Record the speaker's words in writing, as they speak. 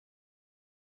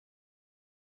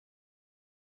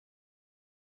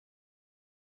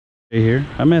Here,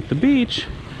 I'm at the beach.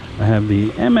 I have the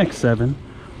MX7.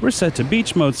 We're set to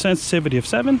beach mode, sensitivity of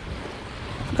 7.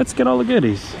 Let's get all the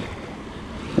goodies.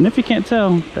 And if you can't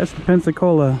tell, that's the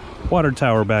Pensacola water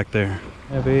tower back there.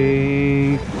 I have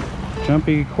a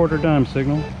jumpy quarter dime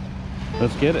signal.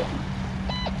 Let's get it.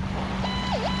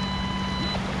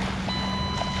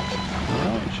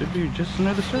 Well, it should be just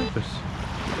under the surface.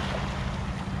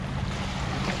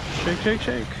 Shake, shake,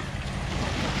 shake.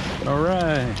 All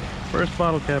right. First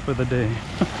bottle cap of the day.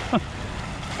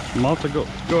 Malta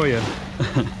Goya.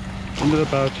 Into the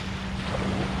pouch.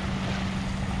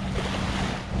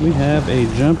 We have a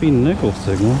jumpy nickel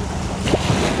signal.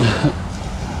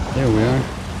 There we are.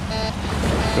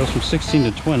 Goes from 16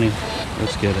 to 20.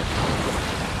 Let's get it.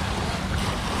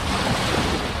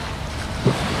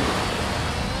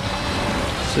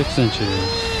 Six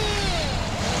inches.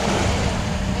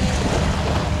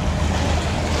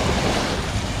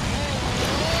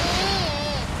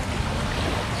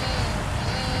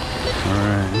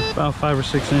 Alright, it's about 5 or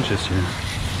 6 inches here.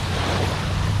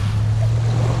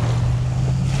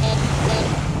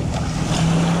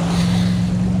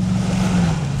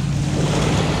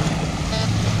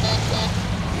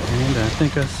 And I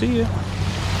think I see it.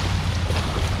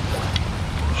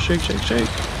 Shake, shake, shake.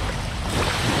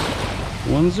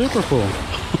 One zipper full.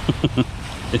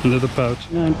 Into the pouch.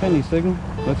 9 penny signal.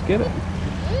 Let's get it.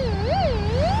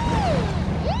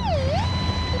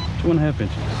 2.5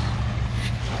 inches.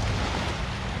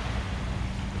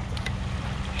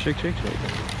 Shake, shake, shake.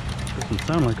 Doesn't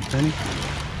sound like a penny,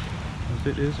 as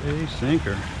it is a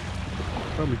sinker.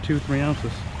 Probably 2-3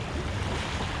 ounces.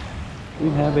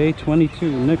 We have a 22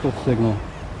 nickel signal.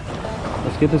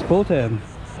 Let's get this pull tab.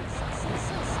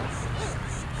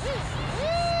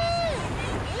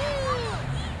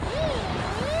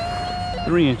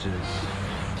 Three inches.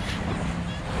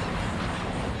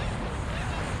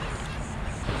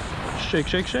 Shake,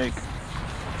 shake, shake.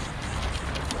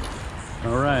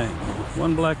 All right,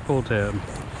 one black pull tab.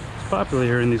 It's popular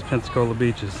here in these Pensacola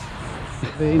beaches.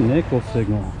 A nickel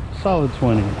signal, solid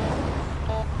 20.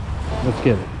 Let's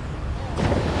get it.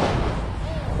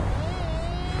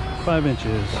 5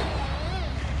 inches.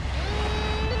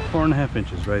 4.5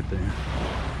 inches right there.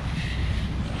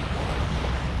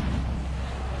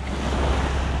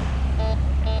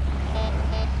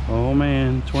 Oh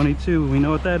man, 22, we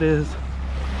know what that is.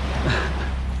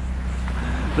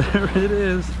 There it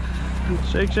is.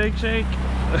 Shake, shake, shake.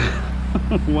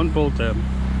 One pull tab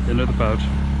into the pouch.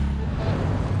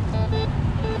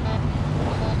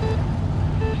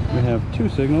 We have 2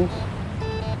 signals.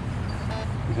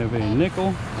 We have a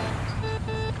nickel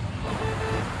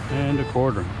and a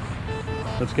quarter.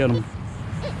 Let's get them.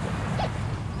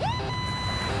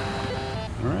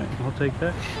 All right, I'll take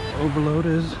that. Overload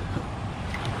is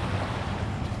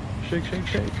shake, shake,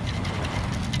 shake.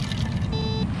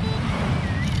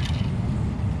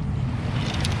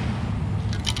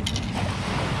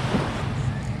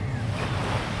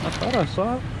 I thought I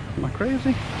saw it. Am I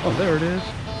crazy? Oh, there it is.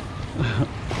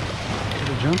 Did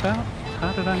it jump out?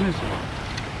 How did I miss it?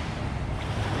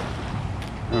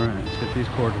 Alright, let's get these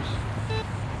quarters.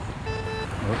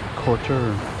 Oh,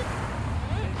 quarter.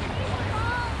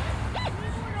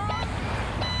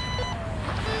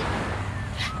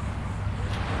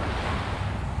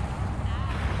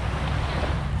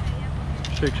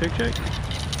 Shake, shake, shake.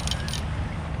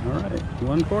 Alright,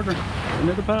 1/4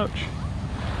 into the pouch.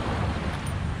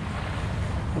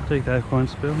 I'll take that coin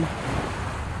spill.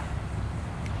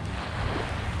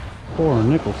 4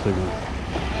 nickel signal.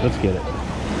 Let's get it.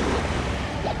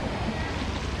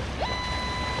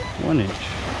 1 inch.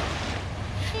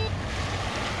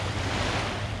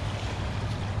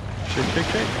 Shake, shake,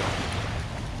 shake.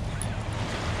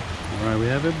 Alright, we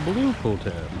have a blue pull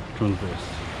tab from this.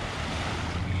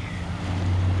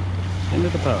 Into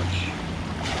the pouch.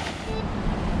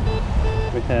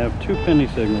 We have 2 penny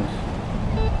signals.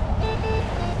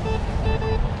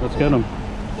 Let's get them.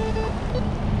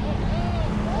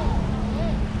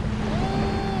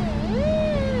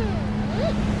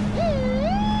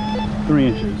 3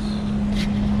 inches.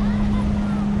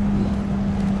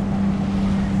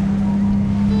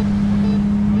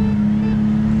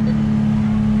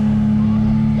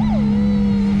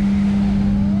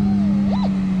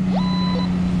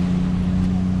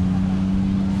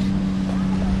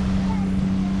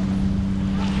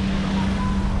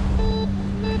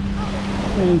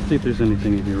 And see if there's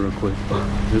anything in here real quick.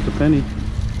 There's a penny.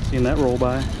 Seen that roll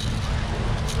by.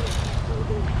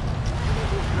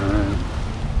 Alright.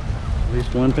 At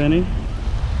least 1 penny.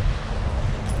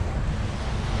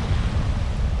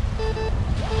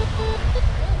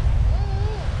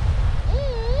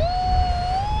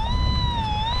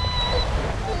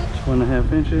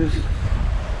 1.5 inches.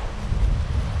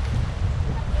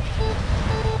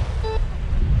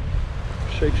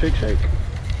 Shake, shake, shake.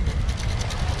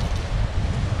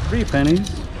 3 pennies.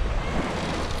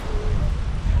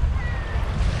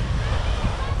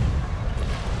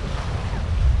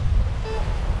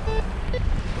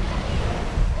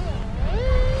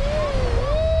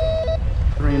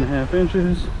 Three and a half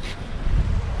inches.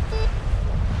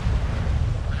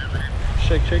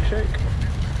 Shake, shake, shake.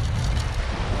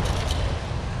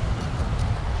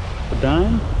 A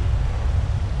dime.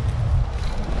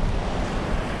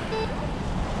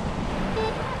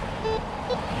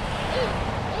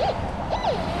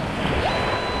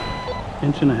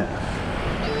 Inch and a half.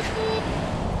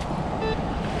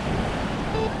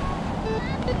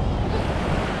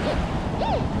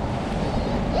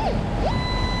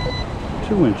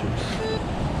 Two inches.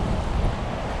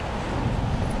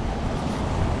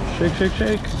 Shake, shake,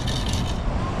 shake.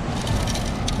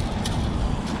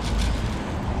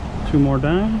 2 more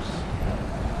dimes.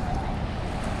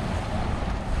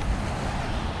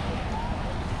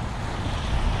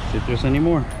 See if there's any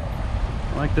more.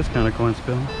 I like this kind of coin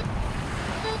spill.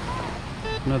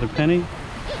 Another penny.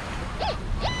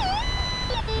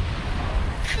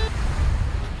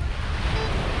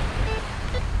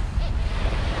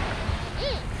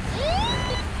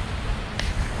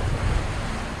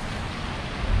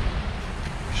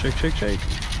 Shake, shake, shake.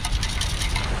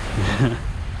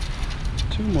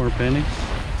 2 more pennies.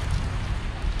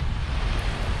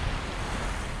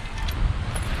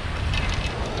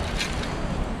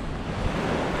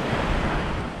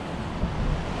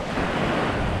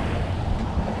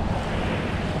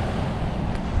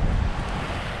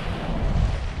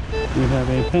 We have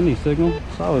a penny signal,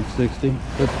 solid 60.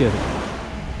 Let's get it.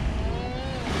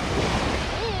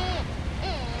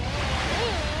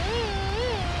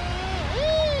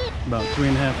 About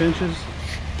 3.5 inches.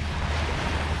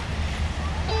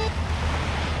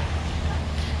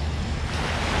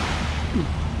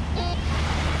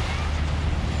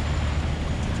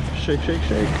 Shake, shake,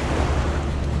 shake.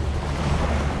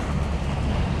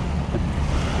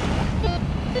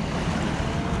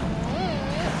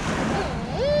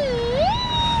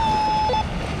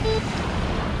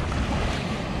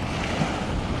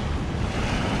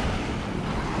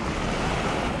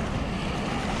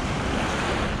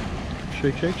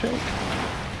 Shake, shake, shake.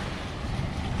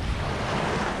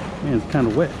 Man, it's kind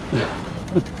of wet.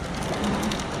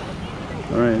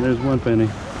 All right, there's 1 penny.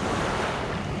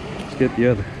 Let's get the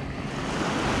other.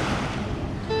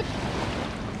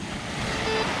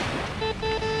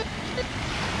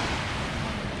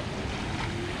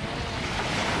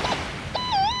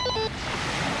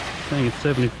 Saying it's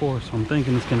 74, so I'm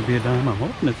thinking it's going to be a dime. I'm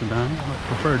hoping it's a dime. I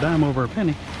prefer a dime over a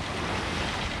penny.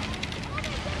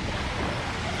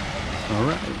 All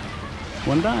right,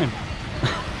 1 dime.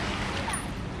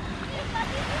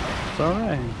 It's all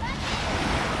right.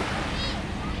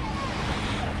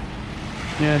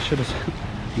 Yeah, I should have.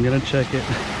 I'm gonna check it.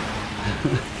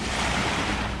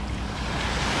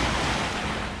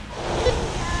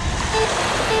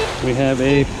 We have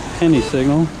a penny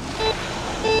signal.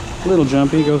 A little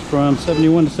jumpy, goes from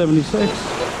 71 to 76.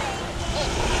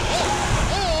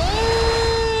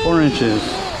 4 inches.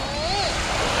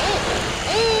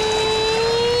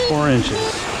 4 inches.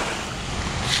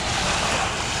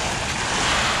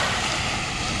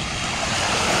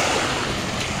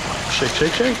 Shake,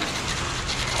 shake, shake.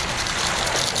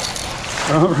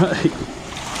 All right.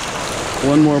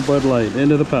 1 more Bud Light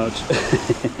into the pouch.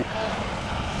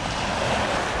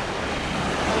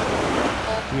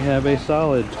 We have a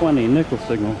solid 20 nickel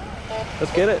signal.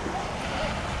 Let's get it.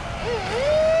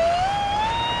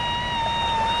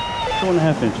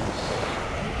 2.5 inches.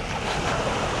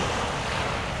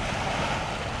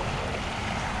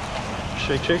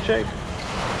 Shake, shake, shake.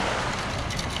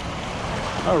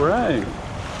 All right.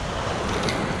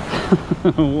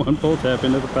 1 pull tap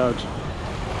into the pouch.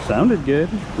 Sounded good.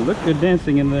 Looked good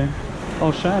dancing in there.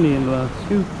 All shiny in the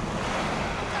scoop.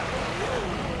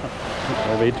 I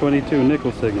have a 22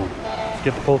 nickel signal. Let's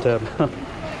get the pull tab.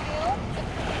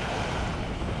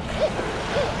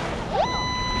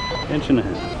 Inch and a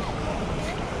half.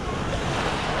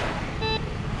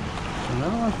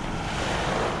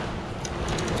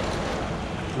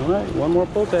 All right, 1 more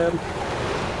pull tab.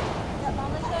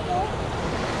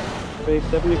 Base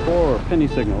 74 penny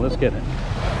signal. Let's get it.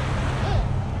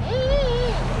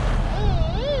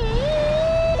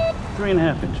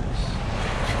 3.5 inches.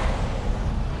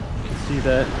 You can see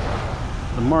that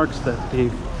the marks that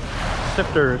the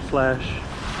sifter slash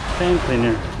sand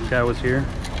cleaner guy was here.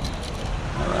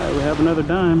 All right, we have another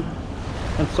dime.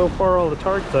 And so far, all the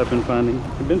targets I've been finding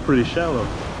have been pretty shallow.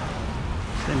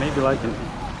 Say maybe like a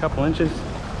couple inches,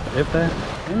 if that.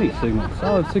 Any signal,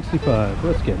 solid 65.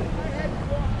 Let's get it.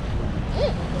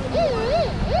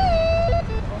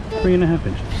 3.5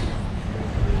 inches.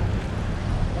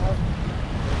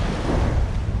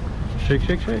 Shake,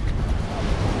 shake, shake.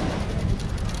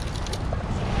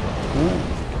 All right.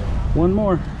 One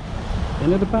more.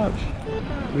 Into the pouch.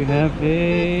 We have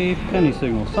a penny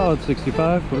signal, solid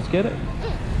 65. Let's get it.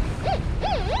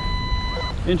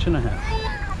 1.5 inches.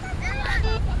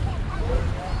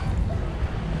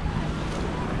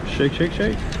 Shake, shake,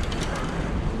 shake.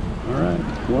 All right,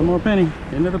 one more penny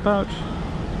into the pouch.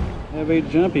 We have a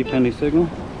jumpy penny signal.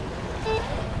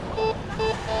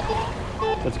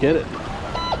 Let's get it.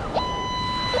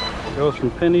 Goes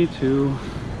from penny to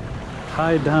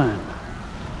high dime.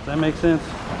 Does that make sense?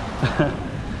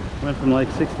 Went from like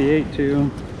 68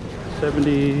 to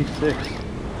 76.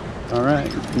 All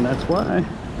right, and that's why.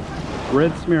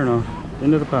 Red Smirnoff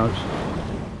into the pouch.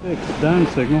 6 dime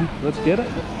signal. Let's get it.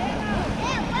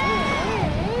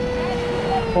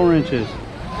 4 inches.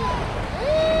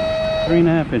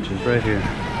 3.5 inches right here.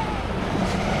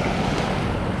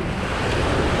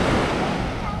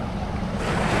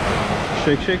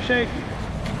 Shake, shake, shake.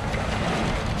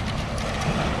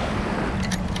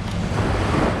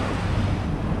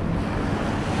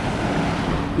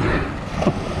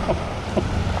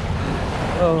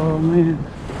 Oh man.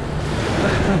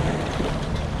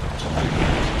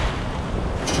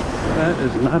 That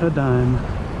is not a dime.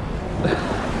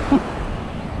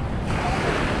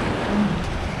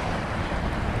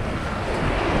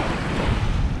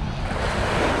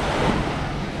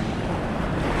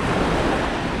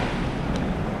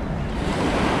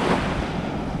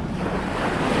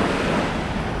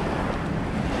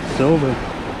 Silver.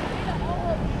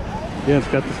 Yeah, it's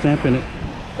got the stamp in it.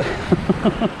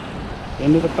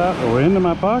 Into the pocket, or into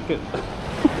my pocket.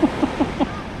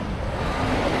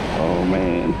 Oh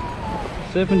man.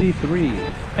 73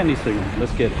 penny signal.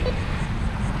 Let's get it.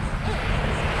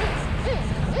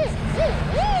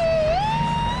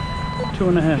 Two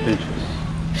and a half inches.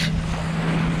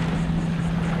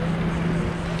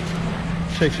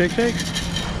 Shake, shake, shake.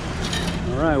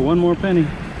 All right, one more penny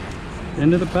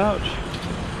into the pouch.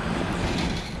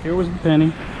 Here was the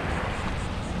penny.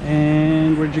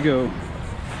 And where'd you go?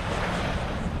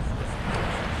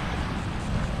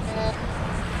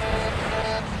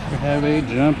 We have a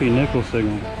jumpy nickel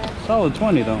signal. Solid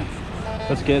 20 though.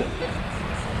 Let's get it.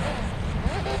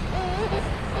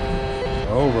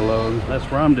 Overload. That's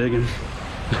where I'm digging.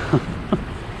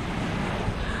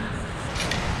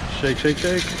 Shake, shake,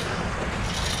 shake.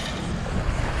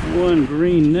 One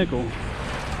green nickel.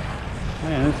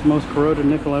 Man, that's the most corroded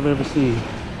nickel I've ever seen.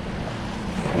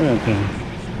 Look at that thing.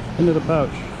 Into the pouch.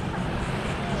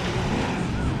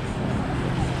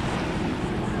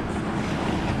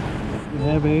 We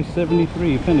have a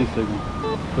 73 penny signal.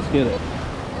 Let's get it.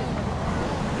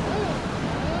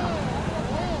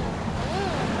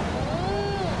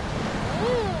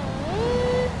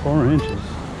 Four inches.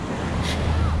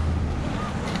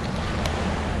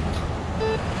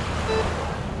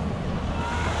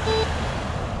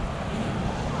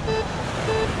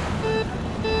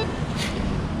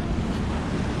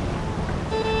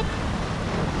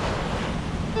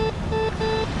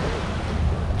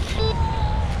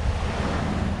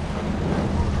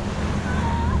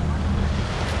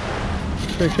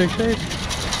 Shake, shake, shake.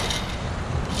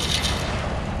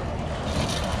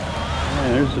 Yeah,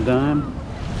 there's a dime.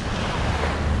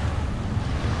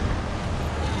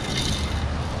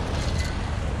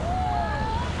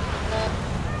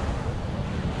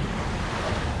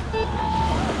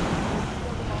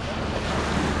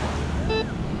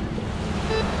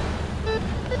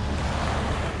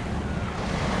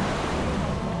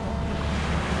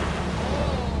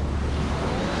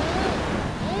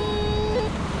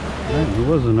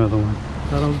 There was another one.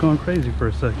 Thought I was going crazy for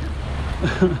a second.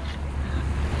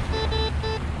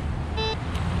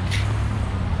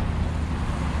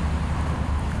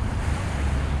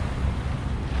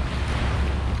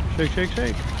 Shake, shake,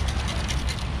 shake.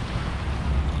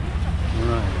 All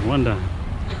right, one dime.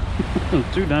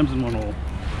 2 dimes in one hole.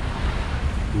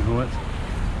 You know what?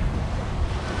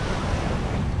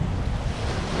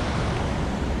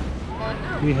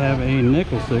 We have a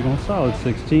nickel signal, solid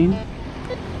 16.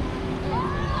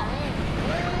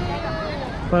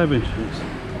 5 inches.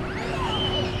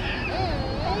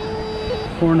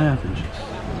 4.5 inches.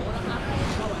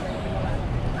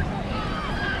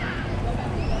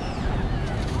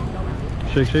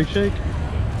 Shake, shake, shake.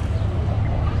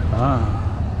 Ah.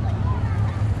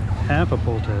 Half a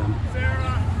pull tab.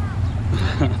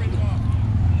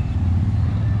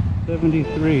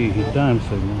 73 dime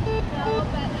signal.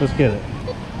 Let's get it.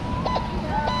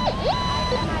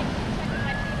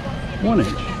 1 inch.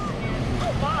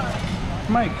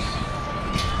 Mike's.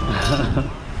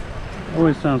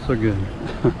 Always sounds so good.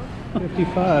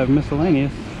 55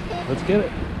 miscellaneous. Let's get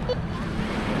it.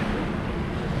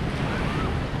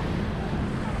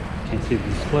 Can't see the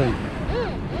display.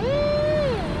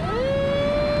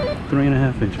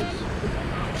 3.5 inches.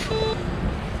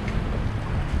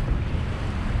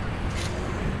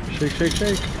 Shake, shake,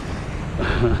 shake.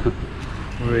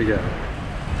 What do we got?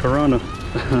 Corona.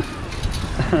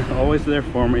 Always there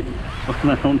for me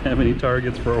when I don't have any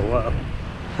targets for a while.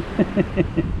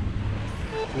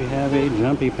 We have a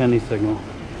jumpy penny signal.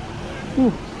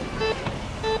 Whew.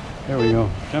 There we go.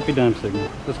 Jumpy dime signal.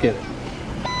 Let's get it.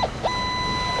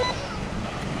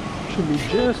 Should be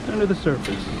just under the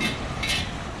surface.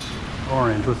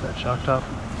 Orange. What's that? Shock top?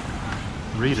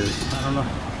 Readers. I don't know.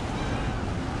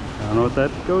 I don't know what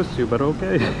that goes to, but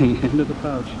okay. Into the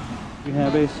pouch. We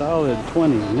have a solid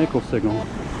 20 nickel signal.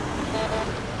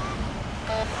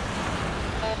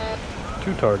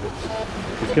 2 targets.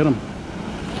 Let's get them.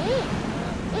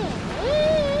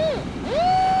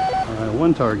 Alright,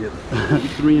 1 target.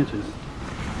 3 inches.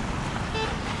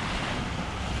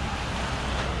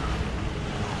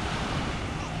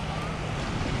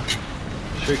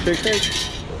 Shake, shake, shake.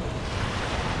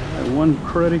 Alright, 1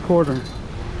 cruddy quarter.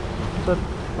 What's that?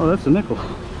 Oh, that's a nickel.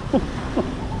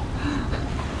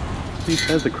 Beach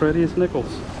has the cruddiest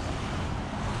nickels.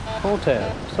 Pull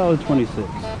tab, solid 26.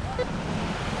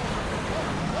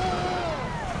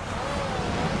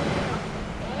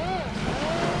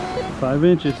 Five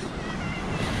inches.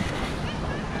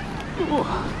 Ooh.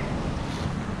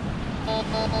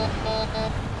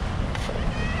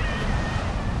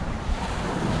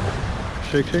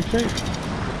 Shake, shake, shake.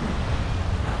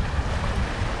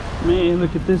 Man,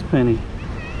 look at this penny.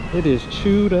 It is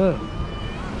chewed up.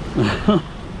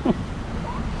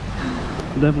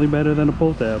 Definitely better than a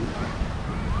pull tab.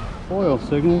 Oil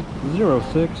signal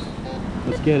 06.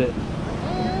 Let's get it.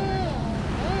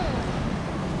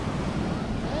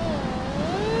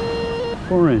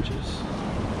 Four inches.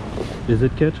 Is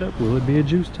it ketchup? Will it be a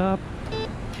juice top?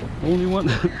 Only one.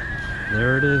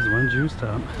 There it is, 1 juice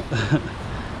top.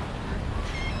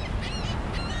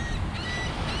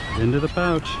 Into the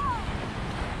pouch.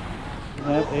 We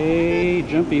have a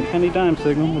jumpy penny dime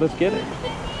signal. Let's get it.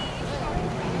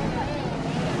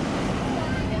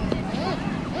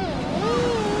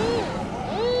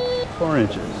 Four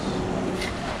inches.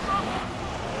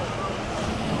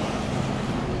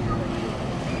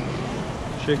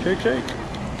 Shake, shake, shake.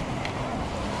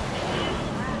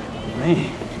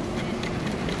 Man.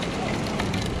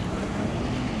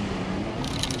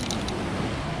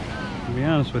 To be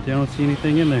honest with you, I don't see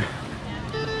anything in there.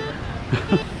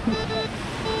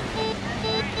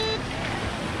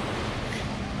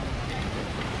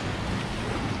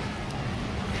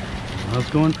 I was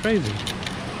going crazy,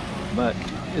 but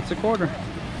it's a quarter.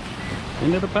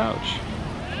 Into the pouch.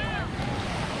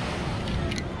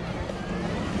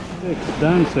 6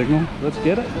 dime signal. Let's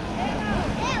get it.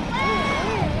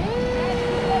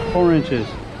 4 inches.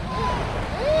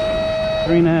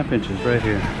 3.5 inches right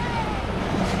here.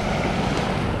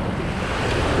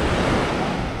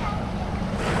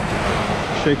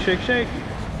 Shake, shake, shake.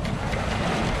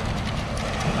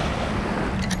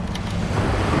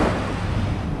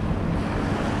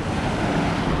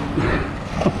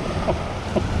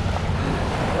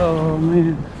 Oh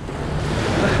man.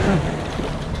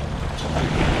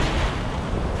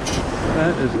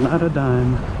 That is not a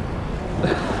dime.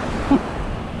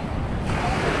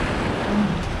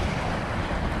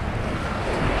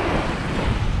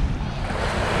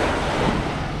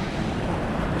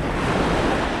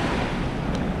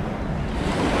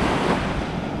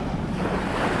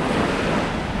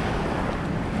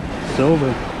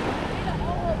 Silver.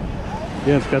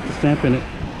 Yeah, it's got the stamp in it.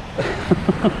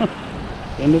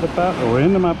 Into the pocket, or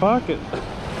into my pocket.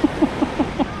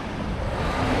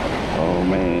 Oh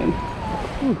man.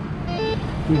 Whew.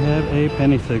 We have a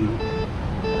penny signal.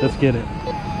 Let's get it.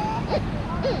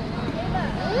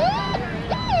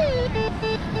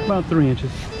 About 3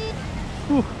 inches.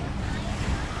 Whew.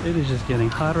 It is just getting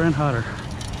hotter and hotter.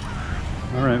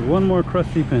 Alright, 1 more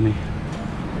crusty penny.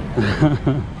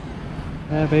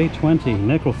 Have a 20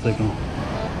 nickel signal.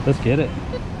 Let's get it.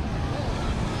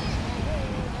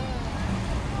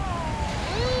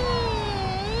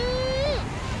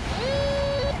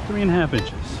 3.5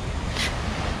 inches.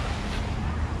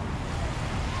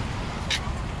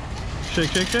 Shake,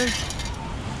 shake, shake.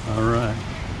 All right.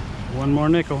 1 more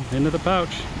nickel into the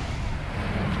pouch.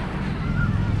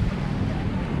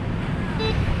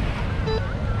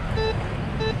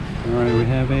 All right, we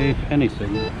have a penny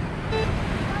signal.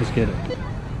 Let's get it.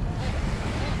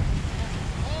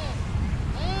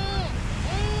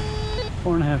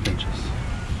 4.5 inches.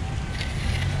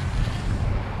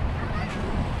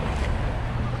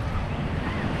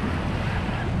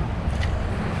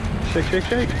 Shake, shake,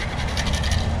 shake.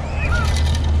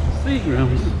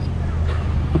 Seagrams.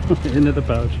 Into the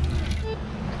pouch.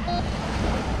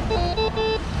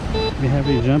 We have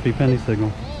a jumpy penny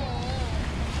signal.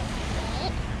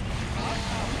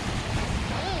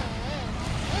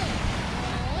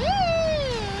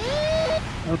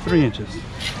 About 3 inches.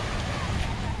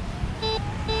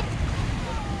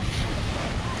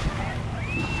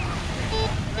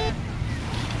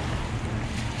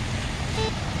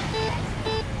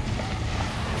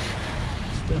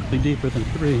 It's definitely deeper than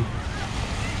 3.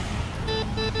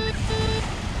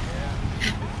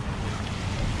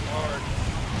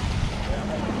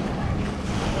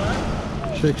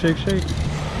 Shake, shake, shake.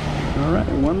 All right,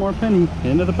 one more penny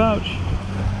into the pouch.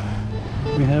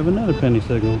 We have another penny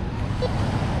signal.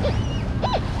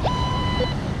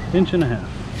 1.5 inches.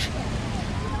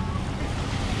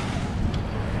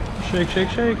 Shake, shake,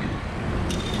 shake.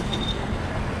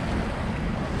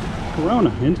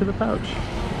 Corona into the pouch.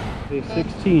 A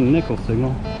 16 nickel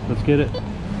signal. Let's get it.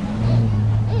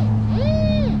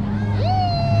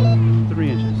 3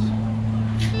 inches.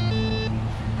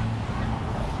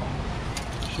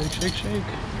 Shake, shake, shake.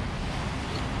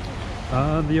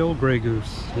 Ah, the old gray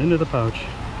goose into the pouch.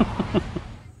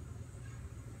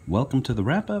 Welcome to the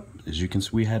wrap-up. As you can see,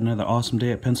 we had another awesome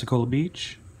day at Pensacola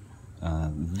Beach.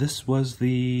 This was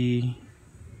the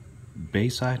bay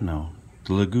side? No,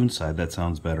 the lagoon side. That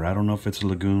sounds better. I don't know if it's a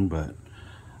lagoon, but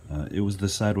it was the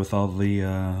side with all the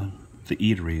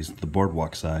eateries, the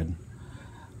boardwalk side.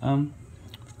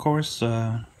 Of course,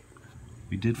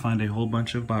 we did find a whole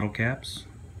bunch of bottle caps,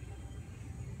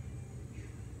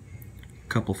 a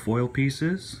couple foil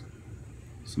pieces,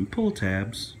 some pull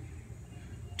tabs,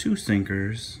 2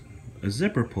 sinkers, a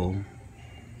zipper pull,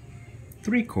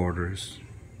 3 quarters,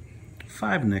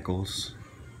 5 nickels,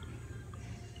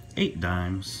 8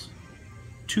 dimes,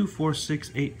 2, 4,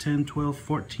 6, 8, 10, 12,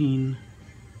 14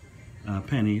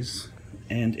 pennies,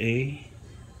 and a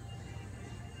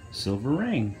silver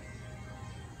ring.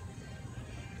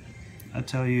 I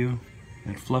tell you,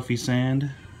 that fluffy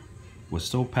sand was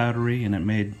so powdery and it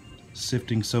made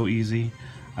sifting so easy.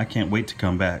 I can't wait to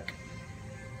come back.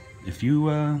 If you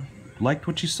liked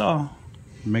what you saw,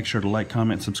 make sure to like,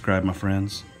 comment, subscribe, my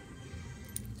friends.